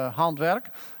handwerk.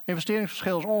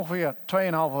 Investeringsverschil is ongeveer 2,5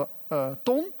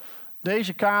 ton.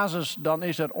 Deze casus, dan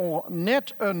is er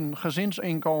net een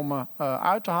gezinsinkomen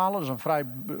uit te halen. Dus een vrij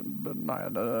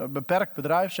beperkt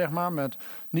bedrijf, zeg maar, met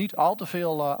niet al te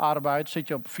veel arbeid. Zit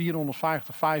je op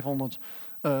 450, 500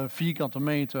 vierkante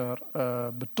meter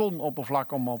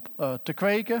betonoppervlak om op te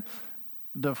kweken.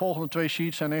 De volgende 2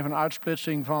 sheets zijn even een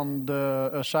uitsplitsing van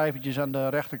de cijfertjes aan de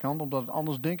rechterkant, omdat het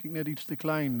anders denk ik net iets te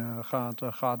klein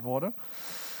gaat worden.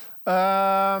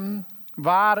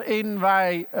 Waarin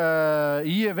wij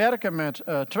hier werken met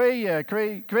 2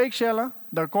 kweekcellen.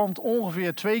 Daar komt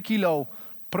ongeveer 2 kilo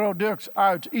product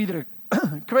uit iedere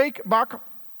kweekbak.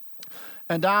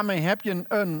 En daarmee heb je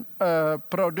een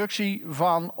productie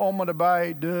van om en erbij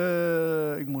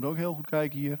ik moet ook heel goed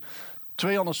kijken hier,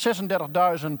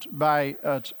 236.000 bij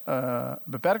het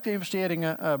beperkte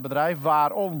investeringenbedrijf.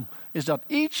 Waarom is dat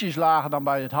ietsjes lager dan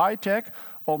bij het high-tech?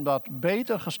 om dat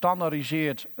beter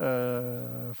gestandaardiseerd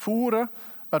voeren,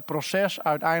 het proces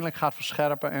uiteindelijk gaat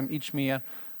verscherpen en iets meer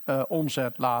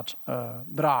omzet laat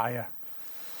draaien.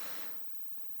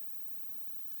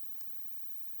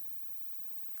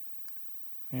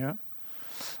 Ja.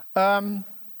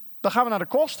 Dan gaan we naar de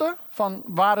kosten. Van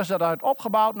waar is dat uit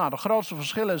opgebouwd? Nou, de grootste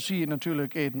verschillen zie je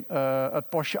natuurlijk in het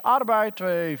postje arbeid.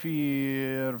 2,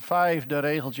 4, 5, de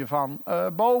regeltje van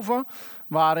boven.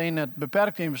 Waarin het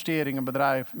beperkte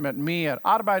investeringenbedrijf met meer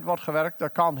arbeid wordt gewerkt.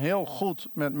 Dat kan heel goed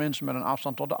met mensen met een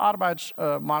afstand tot de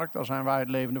arbeidsmarkt. Daar zijn wij het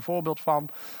levende voorbeeld van.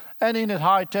 En in het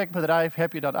high-tech bedrijf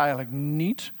heb je dat eigenlijk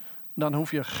niet. Dan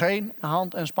hoef je geen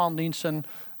hand- en spandiensten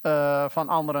van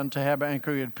anderen te hebben. En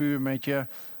kun je het puur met je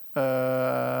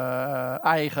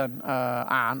eigen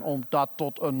aan om dat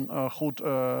tot een goed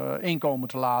inkomen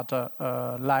te laten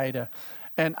leiden.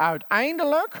 En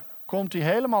uiteindelijk komt hij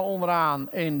helemaal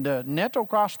onderaan in de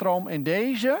netto-kaststroom in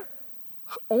deze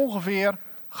ongeveer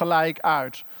gelijk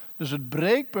uit. Dus het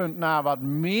breekpunt naar wat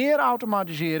meer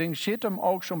automatisering zit hem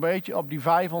ook zo'n beetje op die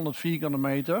 500 vierkante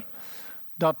meter.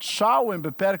 Dat zou in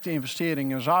beperkte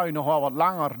investeringen zou je nog wel wat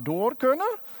langer door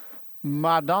kunnen.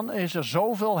 Maar dan is er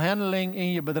zoveel handeling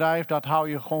in je bedrijf, dat hou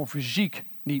je gewoon fysiek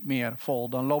niet meer vol.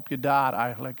 Dan loop je daar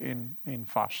eigenlijk in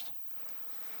vast.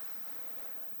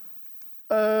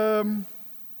 Eén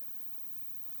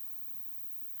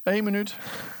minuut.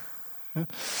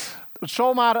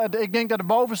 Zomaar, ik denk dat de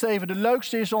bovenste even de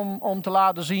leukste is om te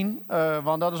laten zien.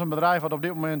 Want dat is een bedrijf wat op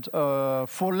dit moment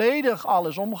volledig al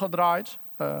is omgedraaid.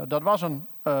 Dat was een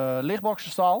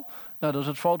lichtboxenstal. Nou, dat is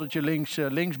het fotootje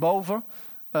linksboven.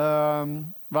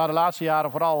 Waar de laatste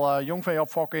jaren vooral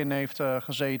jongveeopfok in heeft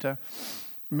gezeten. Het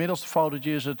middelste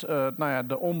fotootje is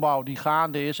de ombouw die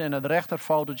gaande is. En het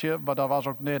rechterfotootje, maar dat was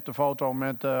ook net de foto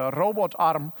met de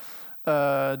robotarm.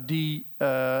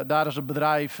 Daar is het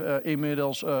bedrijf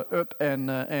inmiddels up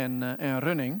en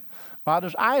running. Maar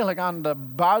dus eigenlijk aan de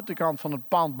buitenkant van het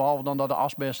pand, behalve dan dat de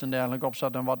asbest en dergelijke op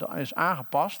staat en wat is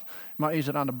aangepast. Maar is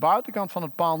er aan de buitenkant van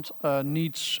het pand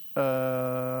niets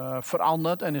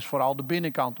veranderd en is vooral de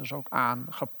binnenkant dus ook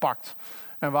aangepakt.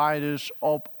 En waar je dus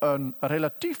op een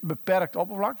relatief beperkt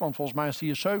oppervlak, want volgens mij is het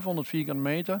hier 700 vierkante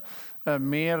meter,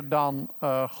 meer dan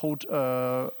goed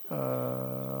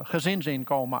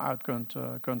gezinsinkomen uit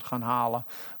kunt gaan halen.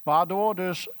 Waardoor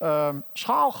dus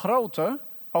schaalgrootte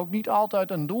ook niet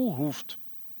altijd een doel hoeft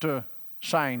te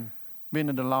zijn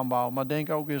binnen de landbouw. Maar denk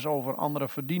ook eens over andere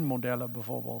verdienmodellen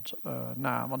bijvoorbeeld.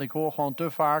 Want ik hoor gewoon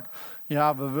te vaak,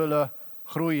 ja, we willen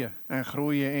groeien. En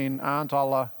groeien in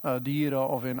aantallen dieren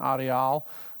of in areaal.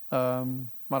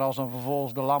 Maar als dan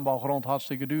vervolgens de landbouwgrond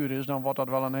hartstikke duur is, dan wordt dat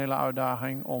wel een hele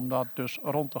uitdaging om dat dus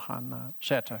rond te gaan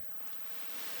zetten.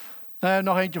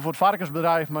 Nog eentje voor het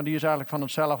varkensbedrijf, maar die is eigenlijk van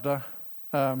hetzelfde.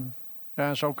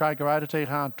 En zo kijken wij er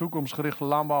tegenaan. Toekomstgerichte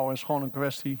landbouw is gewoon een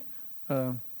kwestie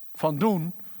van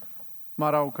doen,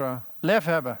 maar ook lef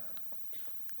hebben.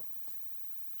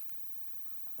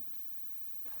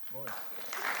 Mooi.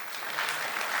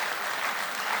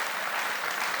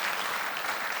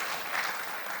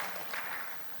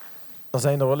 Er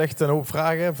zijn er wellicht een hoop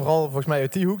vragen, vooral volgens mij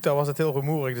uit die hoek. Daar was het heel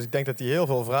rumoerig, dus ik denk dat die heel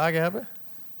veel vragen hebben.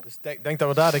 Dus ik denk dat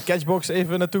we daar de catchbox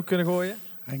even naartoe kunnen gooien.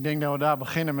 Ik denk dat we daar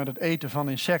beginnen met het eten van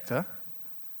insecten.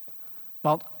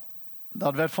 Want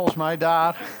dat werd volgens mij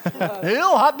daar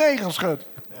heel hard neergeschud.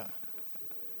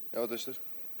 Ja, wat is er?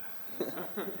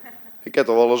 Ik heb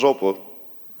er wel eens op, hoor.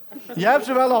 Je hebt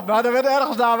ze wel op, maar er werd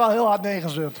ergens daar wel heel hard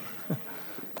neergeschud.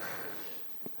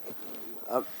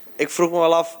 Ik vroeg me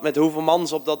wel af met hoeveel man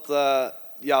ze op dat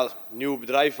nieuwe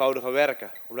bedrijf wouden gaan werken.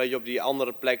 Omdat je op die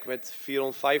andere plek met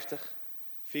 450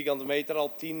 vierkante meter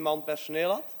al 10 man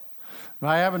personeel had.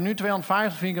 Wij hebben nu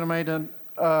 250 vierkante meter,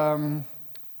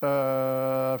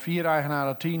 4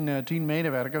 eigenaren, 10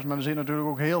 medewerkers. Maar er zit natuurlijk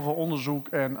ook heel veel onderzoek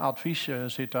en advies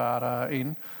zit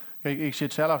daarin. Kijk, ik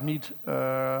zit zelf niet,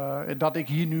 dat ik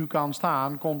hier nu kan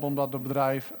staan, komt omdat het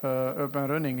bedrijf up en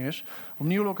running is. Op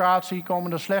nieuwe locatie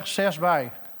komen er slechts 6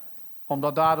 bij.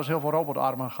 Omdat daar dus heel veel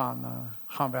robotarmen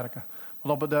gaan werken.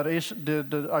 Want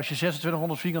als je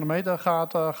 2600 vierkante meter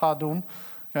gaat doen,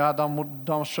 ja,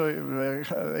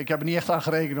 ik heb er niet echt aan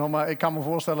gerekend, maar ik kan me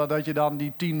voorstellen dat je dan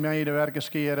die 10 medewerkers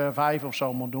keer 5 of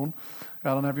zo moet doen.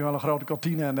 Ja, dan heb je wel een grote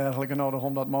kantine en dergelijke nodig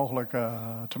om dat mogelijk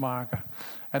te maken.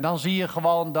 En dan zie je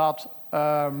gewoon dat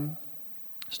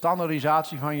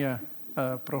standaardisatie van je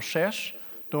proces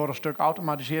door een stuk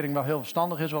automatisering wel heel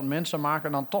verstandig is. Want mensen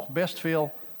maken dan toch best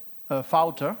veel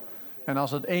fouten. En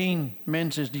als het 1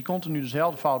 mens is die continu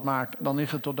dezelfde fout maakt, dan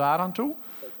is het tot daaraan toe.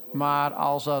 Maar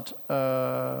als dat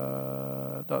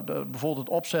bijvoorbeeld het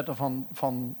opzetten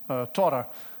van torren,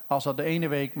 Als dat de ene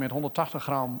week met 180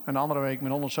 gram en de andere week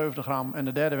met 170 gram en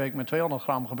de derde week met 200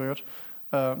 gram gebeurt,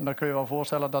 dan kun je wel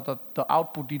voorstellen dat de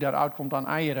output die daaruit komt aan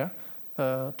eieren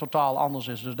totaal anders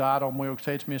is. Dus daarom moet je ook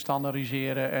steeds meer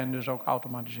standaardiseren en dus ook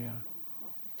automatiseren.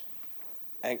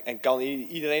 En kan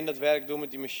iedereen dat werk doen met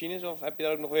die machines? Of heb je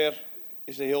daar ook nog weer,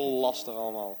 is het heel lastig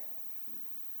allemaal?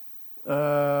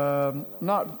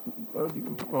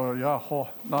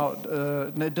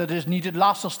 Nee, dat is niet het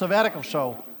lastigste werk of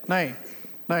zo. Nee.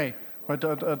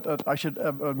 Als je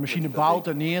een machine bouwt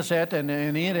en neerzet en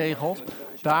inregelt,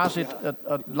 daar zit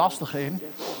het lastige in.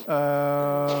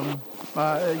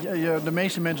 Maar de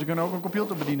meeste mensen kunnen ook een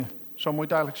computer bedienen. Zo moet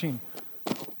je het eigenlijk zien.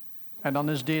 En dan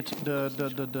is dit,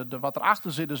 wat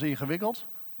erachter zit, is ingewikkeld.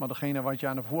 Maar degene wat je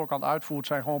aan de voorkant uitvoert,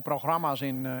 zijn gewoon programma's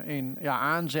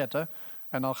aanzetten.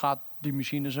 En dan gaat die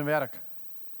machine zijn werk.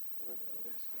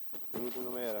 We moeten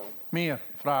nog meer hebben. Meer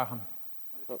vragen.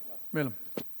 Willem.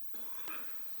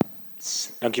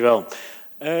 Dankjewel.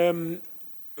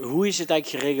 Hoe is het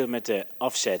eigenlijk geregeld met de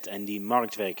afzet en die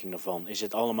marktwerking daarvan? Is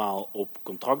het allemaal op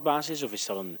contractbasis of is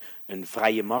dat een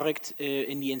vrije markt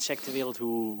in die insectenwereld?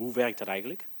 Hoe werkt dat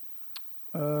eigenlijk?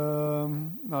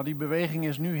 Die beweging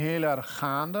is nu heel erg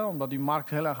gaande. Omdat die markt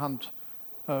heel erg aan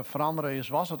het veranderen is,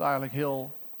 was het eigenlijk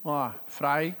heel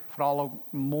vrij. Vooral ook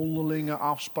mondelinge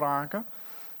afspraken.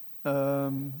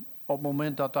 Op het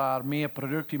moment dat daar meer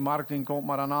product die markt in komt,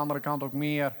 maar aan de andere kant ook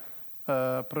meer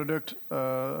product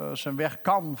zijn weg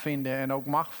kan vinden en ook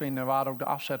mag vinden waar ook de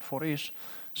afzet voor is,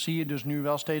 zie je dus nu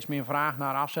wel steeds meer vraag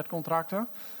naar afzetcontracten.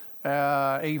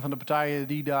 Een van de partijen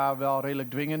die daar wel redelijk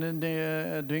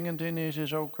dwingend in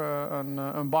is ook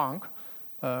een bank.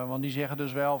 Want die zeggen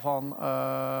dus wel van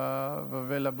we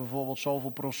willen bijvoorbeeld zoveel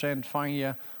procent van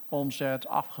je omzet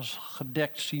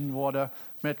afgedekt zien worden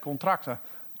met contracten.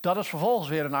 Dat is vervolgens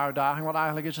weer een uitdaging, want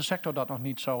eigenlijk is de sector dat nog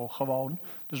niet zo gewoon.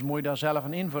 Dus moet je daar zelf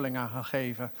een invulling aan gaan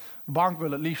geven. De bank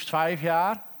wil het liefst 5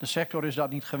 jaar. De sector is dat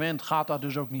niet gewend, gaat dat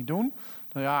dus ook niet doen.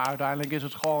 Nou ja, uiteindelijk is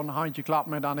het gewoon een handje klap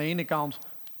met aan de ene kant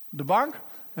de bank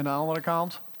en aan de andere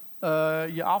kant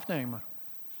je afnemer.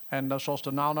 En zoals het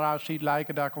er nou naar uitziet,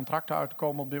 lijken daar contracten uit te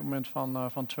komen op dit moment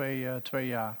van 2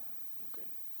 jaar.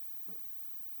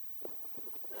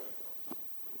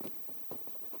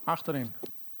 Achterin.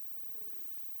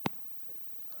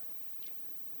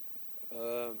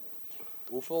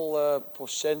 Hoeveel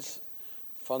procent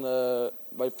van de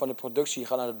productie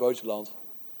gaat naar het buitenland?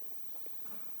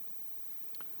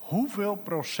 Hoeveel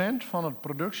procent van de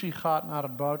productie gaat naar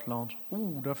het buitenland?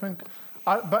 Dat vind ik...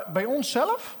 Bij ons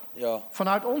zelf? Ja.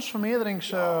 Vanuit ons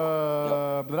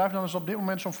vermeerderingsbedrijf, dan is het op dit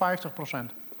moment zo'n 50%.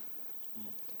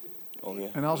 Okay.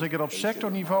 En als ik het op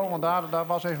sectorniveau, want daar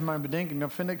was even mijn bedenking,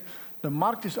 dan vind ik, de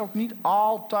markt is ook niet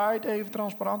altijd even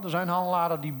transparant. Er zijn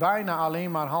handelaren die bijna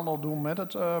alleen maar handel doen met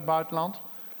het buitenland.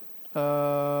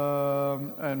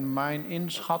 En mijn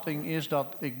inschatting is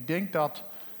dat ik denk dat 60-70%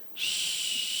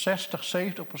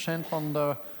 van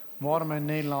de wormen in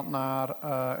Nederland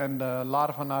en de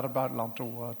larven naar het buitenland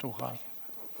toe gaat.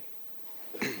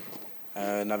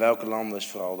 Naar welke landen is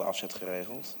vooral de afzet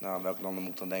geregeld? Naar welke landen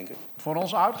moet ik dan denken? Voor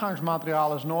ons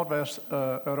uitgangsmateriaal is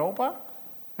Noordwest-Europa.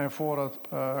 En voor het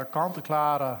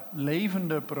kant-en-klare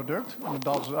levende product,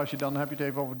 dan heb je het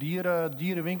even over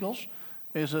dierenwinkels,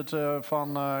 is het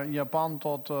van Japan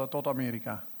tot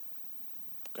Amerika.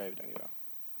 Oké, dankjewel.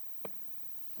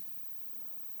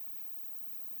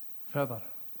 Verder.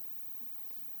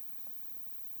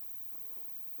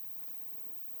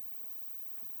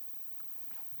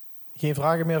 Geen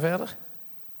vragen meer verder?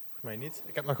 Volgens mij niet.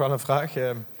 Ik heb nog wel een vraag.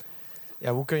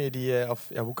 Hoe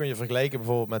kun je vergelijken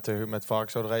bijvoorbeeld met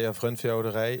varkenshouderij of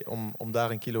rundveehouderij om daar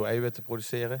 1 kilo eiwit te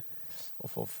produceren?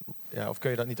 Of kun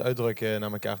je dat niet uitdrukken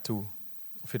naar elkaar toe?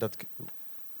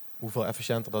 Hoeveel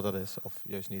efficiënter dat is? Of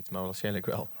juist niet, maar waarschijnlijk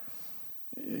wel.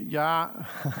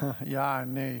 Ja,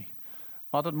 nee.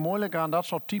 Wat het moeilijke aan dat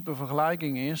soort type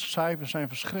vergelijkingen is, cijfers zijn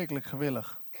verschrikkelijk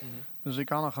gewillig. Mm-hmm. Dus ik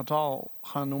kan een getal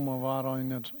gaan noemen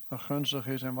waarin het gunstig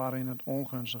is en waarin het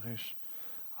ongunstig is.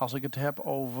 Als ik het heb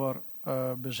over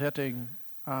bezetting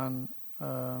aan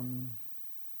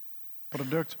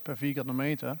product per vierkante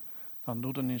meter, dan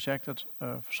doet een insect het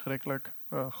verschrikkelijk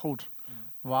goed.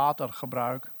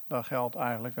 Watergebruik, daar geldt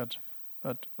eigenlijk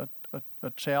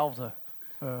hetzelfde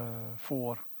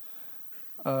voor.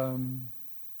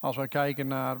 Als wij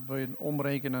kijken wil je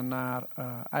omrekenen naar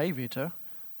eiwitten,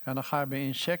 dan ga je bij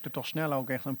insecten toch snel ook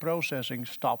echt een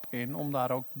processingstap in om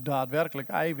daar ook daadwerkelijk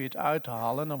eiwit uit te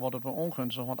halen. En dan wordt het wel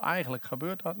ongunstig, want eigenlijk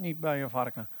gebeurt dat niet bij een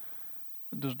varken.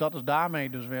 Dus dat is daarmee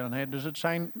dus weer een...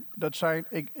 Dus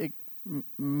ik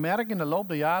merk in de loop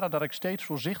der jaren dat ik steeds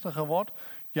voorzichtiger word,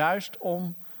 juist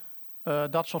om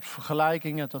dat soort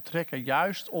vergelijkingen te trekken.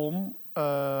 Juist om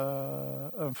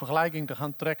een vergelijking te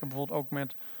gaan trekken bijvoorbeeld ook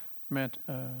met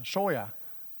soja.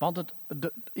 Want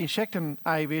de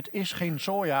insecten-eiwit is geen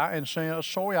soja en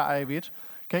soja-eiwit.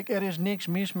 Kijk, er is niks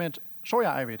mis met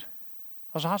soja-eiwit.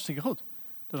 Dat is hartstikke goed.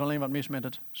 Er is alleen wat mis met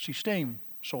het systeem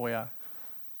soja.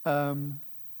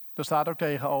 Er staat ook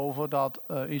tegenover dat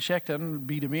insecten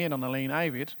bieden meer dan alleen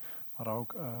eiwit, maar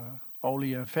ook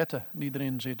olie en vetten die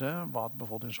erin zitten, wat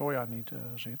bijvoorbeeld in soja niet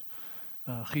zit.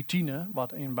 Chitine,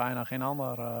 wat in bijna geen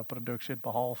ander product zit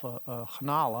behalve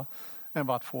granalen. En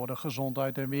wat voor de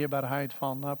gezondheid en weerbaarheid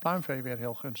van pluimvee weer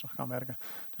heel gunstig kan werken.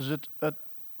 Dus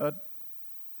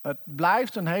het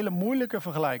blijft een hele moeilijke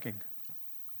vergelijking.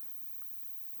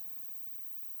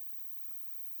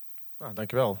 Nou,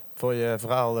 dankjewel voor je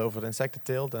verhaal over de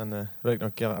insectenteelt. En wil ik nog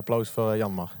een keer een applaus voor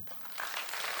Janmar.